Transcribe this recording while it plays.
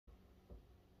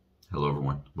Hello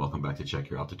everyone, welcome back to Check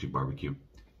Your Altitude Barbecue.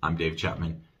 I'm Dave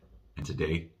Chapman, and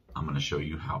today I'm going to show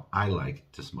you how I like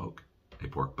to smoke a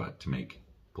pork butt to make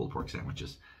pulled pork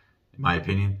sandwiches. In my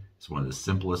opinion, it's one of the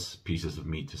simplest pieces of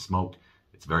meat to smoke.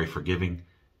 It's very forgiving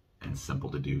and simple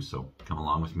to do, so come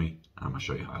along with me and I'm going to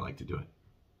show you how I like to do it.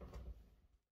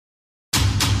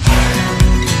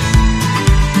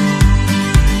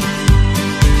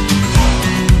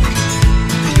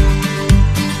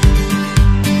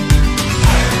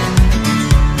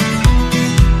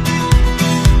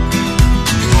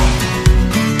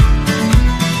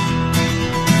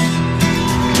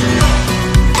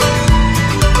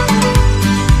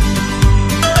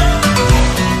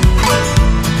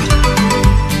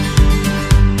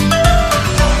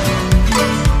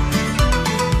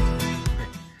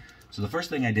 So the first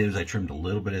thing I did was I trimmed a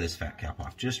little bit of this fat cap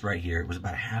off, just right here. It was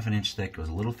about 1/2 inch thick. It was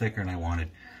a little thicker than I wanted,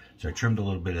 so I trimmed a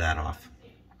little bit of that off.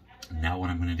 Now what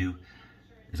I'm going to do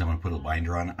is I'm going to put a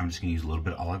binder on it. I'm just going to use a little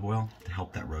bit of olive oil to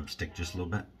help that rub stick just a little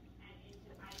bit.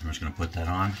 I'm just going to put that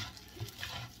on,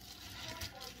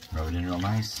 rub it in real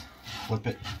nice, flip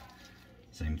it,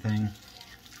 same thing.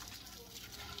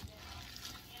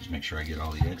 Just make sure I get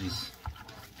all the edges,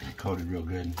 get it coated real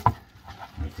good, and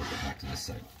flip it back to this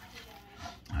side.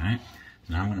 Alright,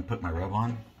 now I'm going to put my rub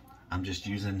on. I'm just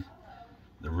using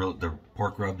the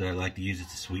pork rub that I like to use.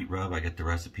 It's a sweet rub. I get the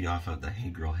recipe off of the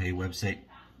Hey Girl Hey website.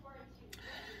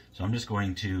 So I'm just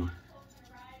going to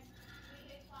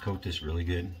coat this really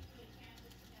good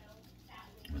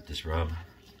with this rub.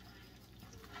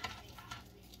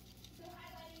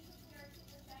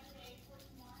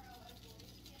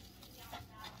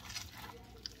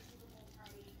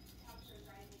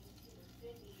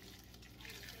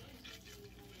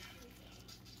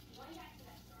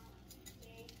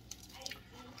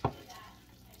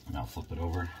 And I'll flip it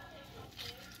over.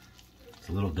 It's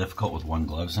a little difficult with one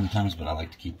glove sometimes, but I like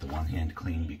to keep the one hand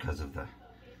clean because of the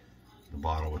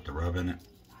bottle with the rub in it.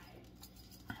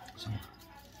 So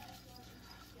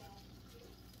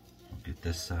I'll get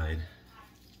this side,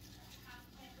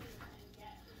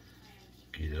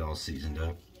 get it all seasoned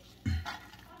up. I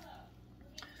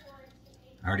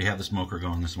already have the smoker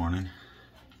going this morning.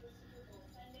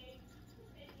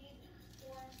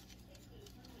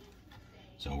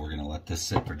 So we're gonna let this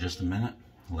sit for just a minute,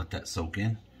 let that soak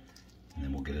in, and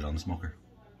then we'll get it on the smoker.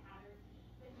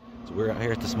 So we're out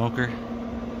here at the smoker.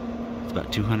 It's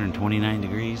about 229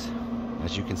 degrees.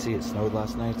 As you can see, it snowed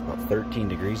last night. It's about 13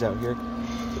 degrees out here,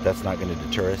 but that's not gonna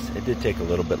deter us. It did take a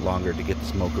little bit longer to get the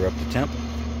smoker up to temp,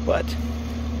 but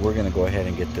we're gonna go ahead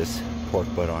and get this pork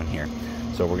butt on here.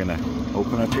 So we're gonna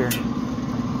open up here,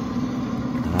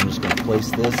 and I'm just gonna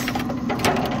place this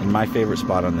in my favorite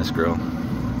spot on this grill.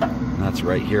 And that's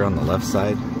right here on the left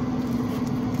side.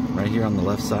 Right here on the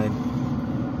left side.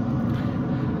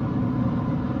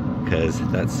 Because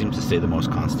that seems to stay the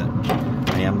most constant.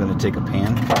 I am going to take a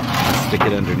pan and stick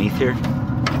it underneath here.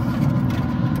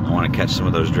 I want to catch some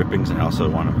of those drippings, and I also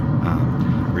want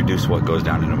to reduce what goes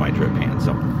down into my drip pan.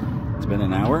 So it's been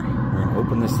an hour. We're going to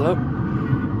open this up.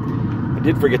 I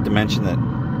did forget to mention that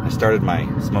I started my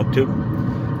smoke tube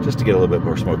just to get a little bit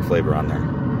more smoke flavor on there.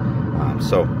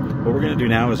 So what we're going to do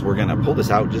now is we're going to pull this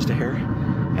out just a hair,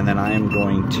 and then I am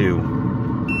going to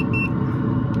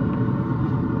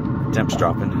temps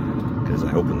dropping because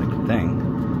I opened the thing,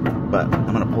 but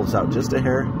I'm going to pull this out just a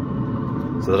hair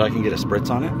so that I can get a spritz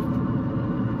on it.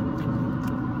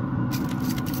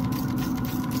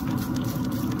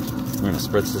 We're going to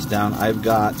spritz this down. I've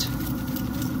got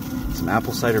some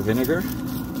apple cider vinegar,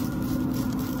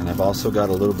 and I've also got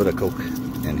a little bit of Coke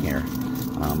in here.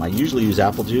 I usually use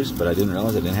apple juice, but I didn't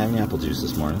realize I didn't have any apple juice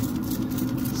this morning.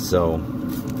 So,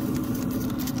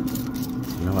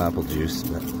 no apple juice,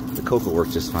 but the Coke will work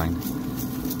just fine.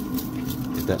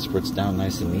 Get that spritzed down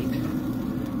nice and neat.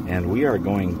 And we are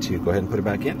going to go ahead and put it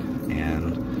back in,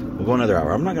 and we'll go another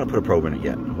hour. I'm not going to put a probe in it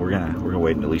yet. We're gonna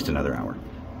wait at least another hour.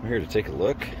 We're here to take a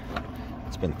look.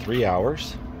 It's been 3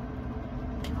 hours.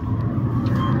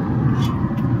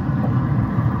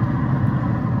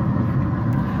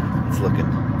 It's looking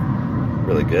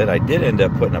really good. I did end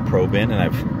up putting a probe in, and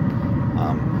I've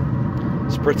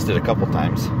spritzed it a couple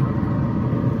times.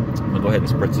 I'm gonna go ahead and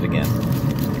spritz it again.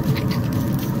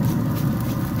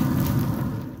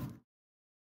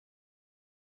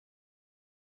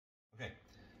 Okay,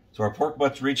 so our pork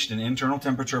butt's reached an internal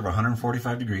temperature of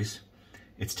 145 degrees.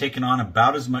 It's taken on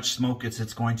about as much smoke as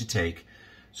it's going to take.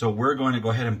 So we're going to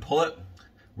go ahead and pull it.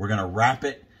 We're gonna wrap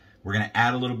it. We're gonna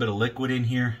add a little bit of liquid in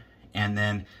here, and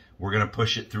then we're going to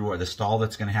push it through the stall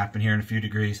that's going to happen here in a few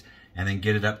degrees, and then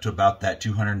get it up to about that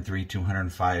 203,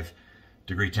 205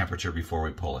 degree temperature before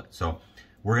we pull it. So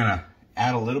we're going to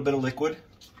add a little bit of liquid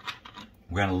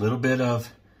We're gonna add a little bit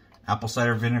of apple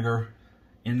cider vinegar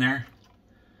in there.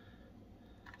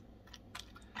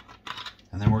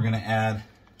 And then we're gonna add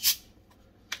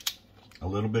a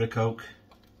little bit of Coke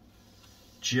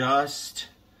just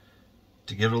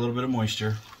to give it a little bit of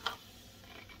moisture.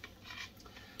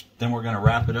 Then we're gonna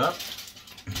wrap it up.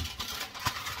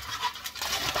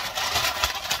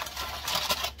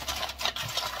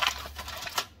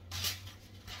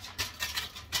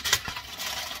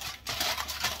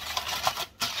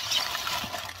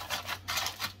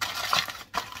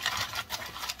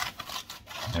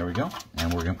 There we go.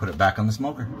 And we're gonna put it back on the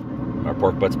smoker. Our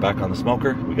pork butt's back on the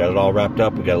smoker. We got it all wrapped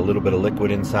up. We got a little bit of liquid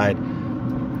inside.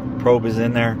 Probe is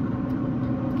in there.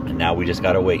 And now we just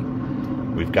gotta wait.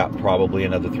 We've got probably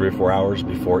another 3 or 4 hours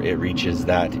before it reaches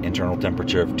that internal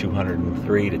temperature of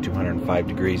 203 to 205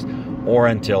 degrees, or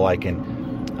until I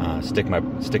can stick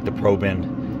the probe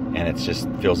in and it just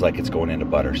feels like it's going into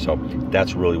butter. So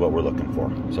that's really what we're looking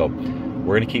for. So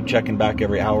we're gonna keep checking back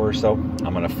every hour or so.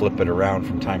 I'm gonna flip it around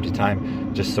from time to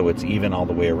time just so it's even all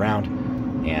the way around,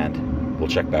 and we'll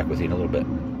check back with you in a little bit.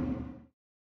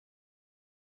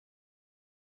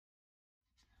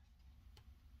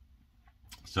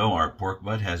 So our pork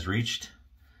butt has reached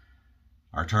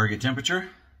our target temperature.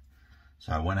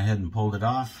 So I went ahead and pulled it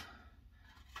off.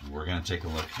 We're gonna take a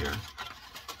look here.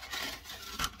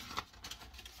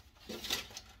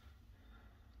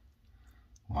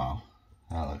 Wow,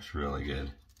 that looks really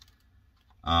good.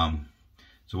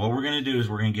 So what we're gonna do is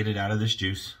we're gonna get it out of this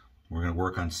juice. We're gonna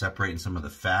work on separating some of the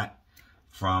fat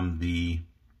from the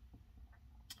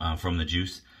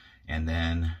juice, and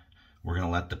then we're gonna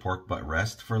let the pork butt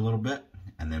rest for a little bit,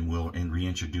 and then we'll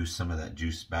reintroduce some of that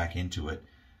juice back into it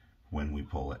when we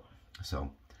pull it.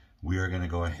 So we are gonna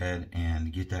go ahead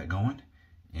and get that going,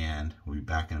 and we'll be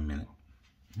back in a minute.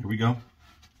 Here we go.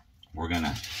 We'll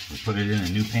put it in a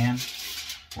new pan.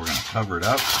 We're gonna cover it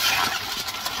up.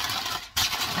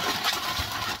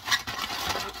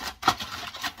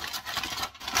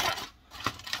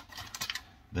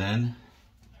 Then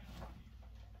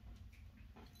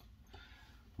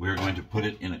we're going to put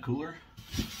it in a cooler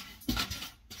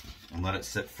and let it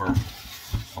sit for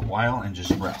a while and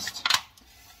just rest.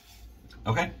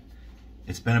 Okay,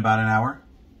 it's been about an hour.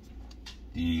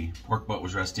 The pork butt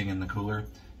was resting in the cooler.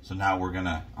 So now we're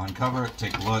gonna uncover it,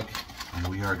 take a look, and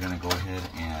we are gonna go ahead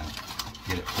and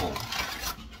get it pulled.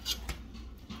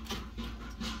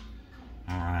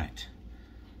 All right,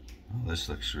 well, this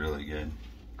looks really good.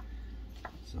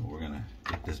 So we're gonna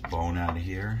get this bone out of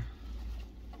here.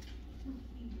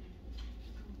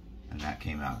 And that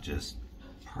came out just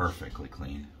perfectly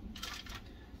clean.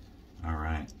 All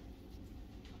right.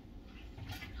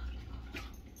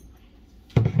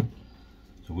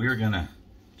 So we're gonna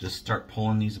just start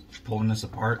pulling this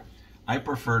apart. I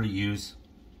prefer to use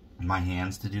my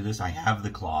hands to do this. I have the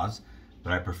claws,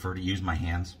 but I prefer to use my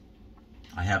hands.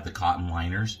 I have the cotton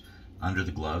liners under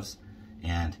the gloves,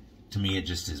 and to me it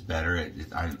just is better.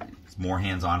 It's more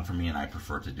hands-on for me, and I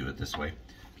prefer to do it this way.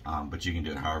 But you can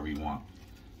do it however you want.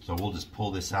 So we'll just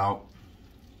pull this out,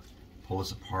 pull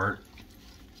this apart,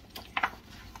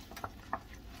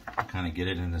 kind of get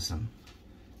it into some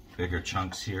bigger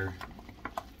chunks here.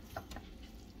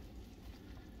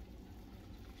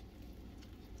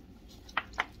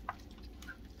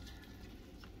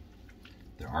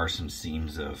 There are some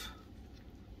seams of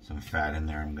some fat in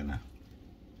there I'm gonna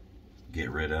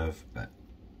get rid of, but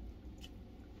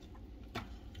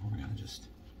we're gonna just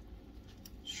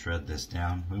shred this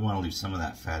down. We want to leave some of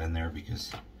that fat in there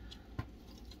because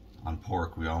on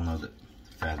pork we all know that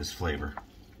fat is flavor.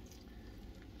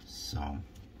 So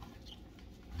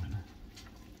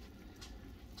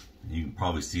you can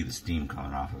probably see the steam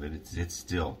coming off of it. It's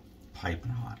still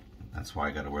piping hot. That's why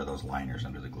I got to wear those liners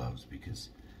under the gloves, because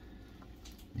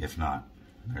if not,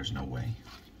 there's no way.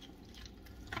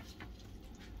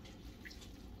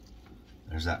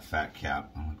 There's that fat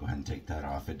cap. I'm gonna go ahead and take that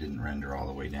off. It didn't render all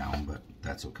the way down, but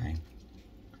that's okay.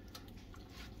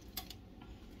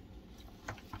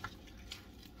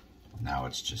 Now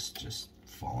it's just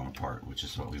falling apart, which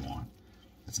is what we want.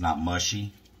 It's not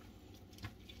mushy.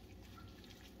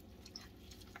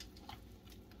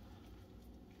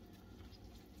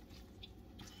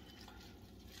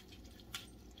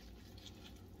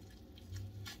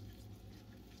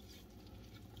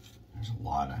 There's a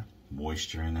lot of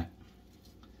moisture in it.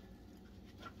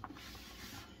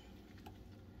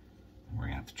 We're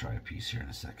gonna have to try a piece here in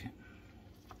a second.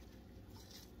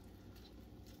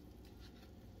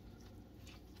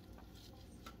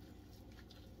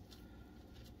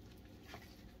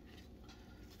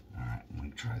 All right, I'm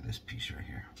gonna try this piece right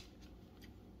here.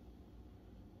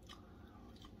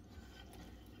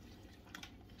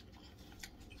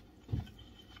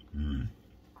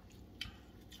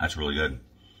 That's really good.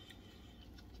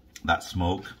 That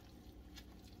smoke,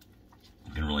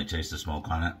 you can really taste the smoke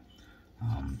on it.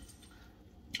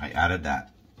 I added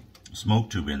that smoke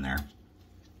tube in there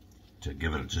to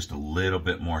give it just a little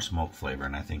bit more smoke flavor,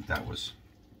 and I think that was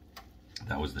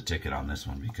the ticket on this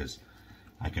one, because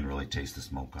I can really taste the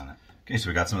smoke on it. Okay, so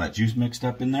we got some of that juice mixed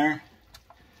up in there.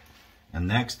 And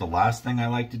next, the last thing I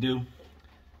like to do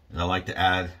is I like to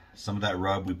add some of that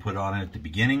rub we put on it at the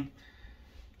beginning.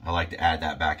 I like to add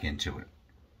that back into it.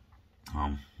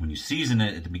 When you season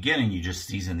it at the beginning, you just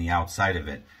season the outside of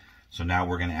it. So now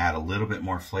we're going to add a little bit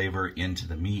more flavor into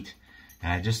the meat.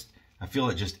 And I feel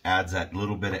it just adds that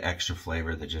little bit of extra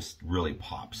flavor that just really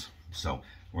pops. So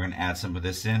we're going to add some of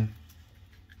this in.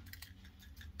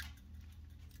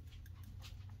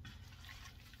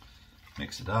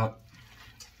 Mix it up.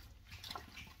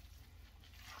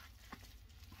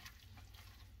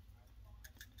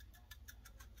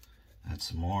 Add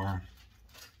some more.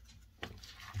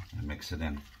 And mix it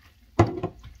in.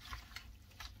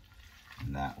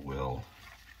 And that will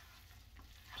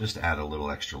just add a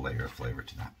little extra layer of flavor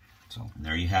to that. So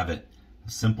there you have it,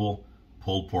 a simple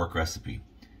pulled pork recipe.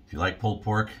 If you like pulled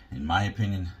pork, in my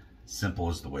opinion, simple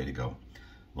is the way to go.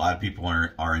 A lot of people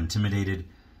are intimidated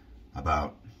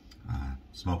about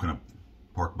smoking a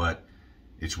pork butt.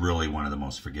 It's really one of the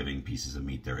most forgiving pieces of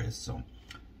meat there is. So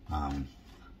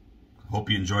hope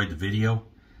you enjoyed the video.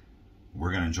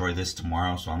 We're going to enjoy this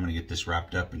tomorrow, so I'm going to get this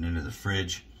wrapped up and into the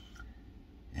fridge,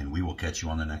 and we will catch you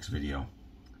on the next video.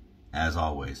 As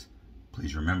always,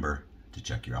 please remember to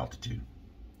check your altitude.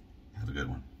 Have a good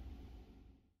one.